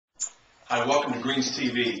Hi, welcome to Greens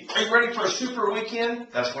TV. Are you ready for a super weekend?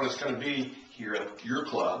 That's what it's going to be here at your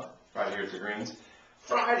club, right here at the Greens.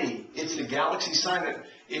 Friday, it's the Galaxy Sign-Up.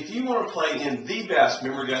 If you want to play in the best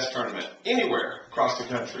Member Guest tournament anywhere across the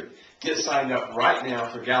country, get signed up right now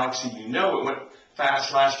for Galaxy. You know it went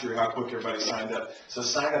fast last year, how quick everybody signed up. So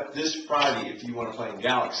sign up this Friday if you want to play in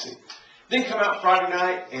Galaxy. Then come out Friday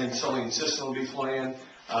night, and Sully and Sisson will be playing.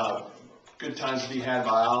 Good times to be had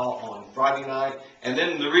by all on Friday night. And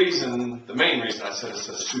then the main reason I said it's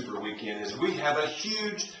a super weekend is we have a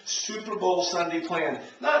huge Super Bowl Sunday planned.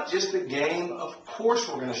 Not just the game, of course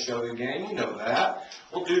we're going to show the game, you know that.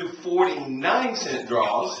 We'll do 49-cent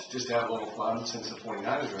draws, just to have a little fun since the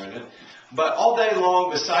 49ers are in it. But all day long,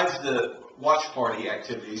 besides the watch party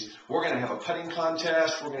activities, we're going to have a putting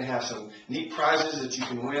contest. We're going to have some neat prizes that you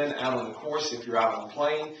can win out on the course if you're out on the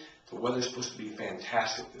plane. The weather's supposed to be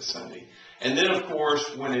fantastic this Sunday. And then, of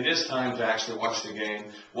course, when it is time to actually watch the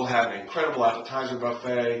game, we'll have an incredible appetizer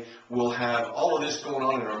buffet. We'll have all of this going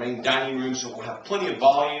on in our main dining room, so we'll have plenty of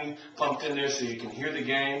volume pumped in there so you can hear the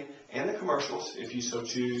game and the commercials if you so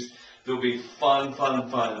choose. There'll be fun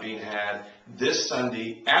being had this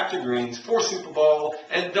Sunday at the Greens for Super Bowl.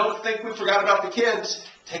 And don't think we forgot about the kids.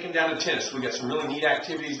 Take them down to tennis. We got some really neat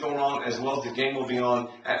activities going on, as well as the game will be on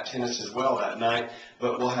at tennis as well that night.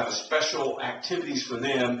 But we'll have a special activities for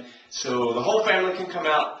them, so the whole family can come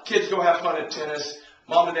out. Kids go have fun at tennis.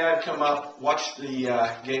 Mom and Dad come up, watch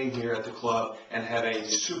the game here at the club, and have a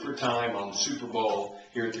super time on Super Bowl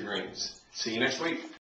here at the Greens. See you next week.